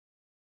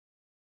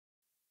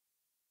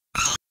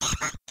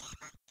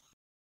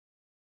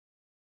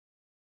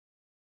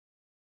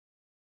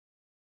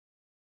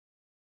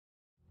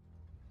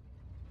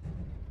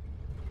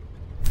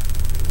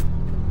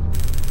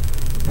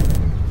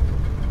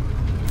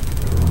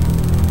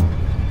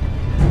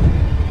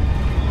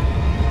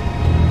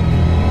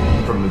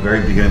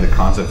beginning of the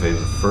concept phase,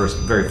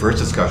 the very first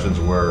discussions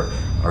were,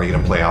 are you going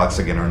to play Alex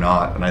again or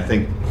not? And I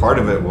think part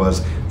of it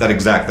was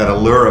that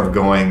allure of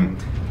going,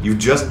 you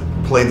just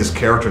played this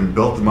character and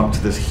built them up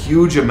to this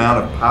huge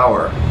amount of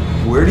power.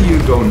 Where do you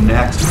go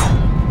next?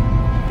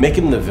 Make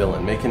him the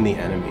villain, make him the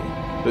enemy,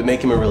 but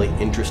make him a really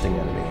interesting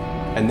enemy,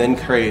 and then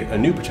create a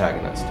new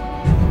protagonist.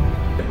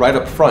 Right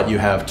up front, you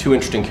have two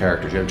interesting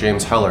characters. You have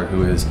James Heller,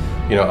 who is,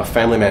 a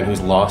family man who's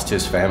lost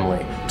his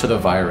family to the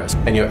virus,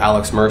 and you have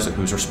Alex Mercer,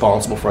 who's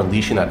responsible for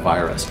unleashing that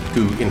virus,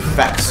 who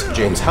infects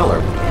James Heller.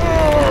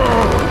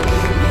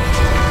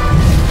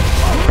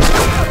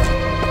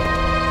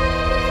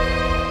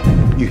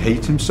 You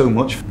hate him so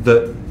much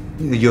that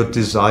your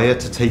desire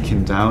to take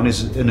him down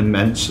is an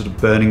immense sort of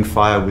burning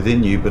fire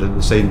within you, but at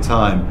the same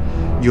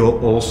time, you're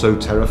also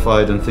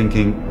terrified and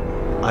thinking,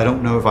 I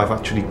don't know if I've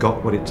actually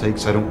got what it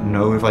takes. I don't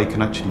know if I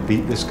can actually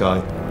beat this guy.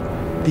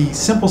 The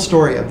simple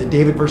story of the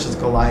David versus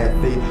Goliath,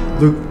 the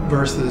Luke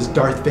versus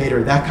Darth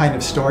Vader, that kind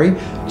of story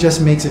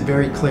just makes it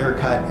very clear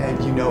cut,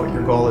 and you know what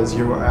your goal is.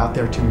 You are out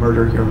there to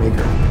murder your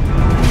maker.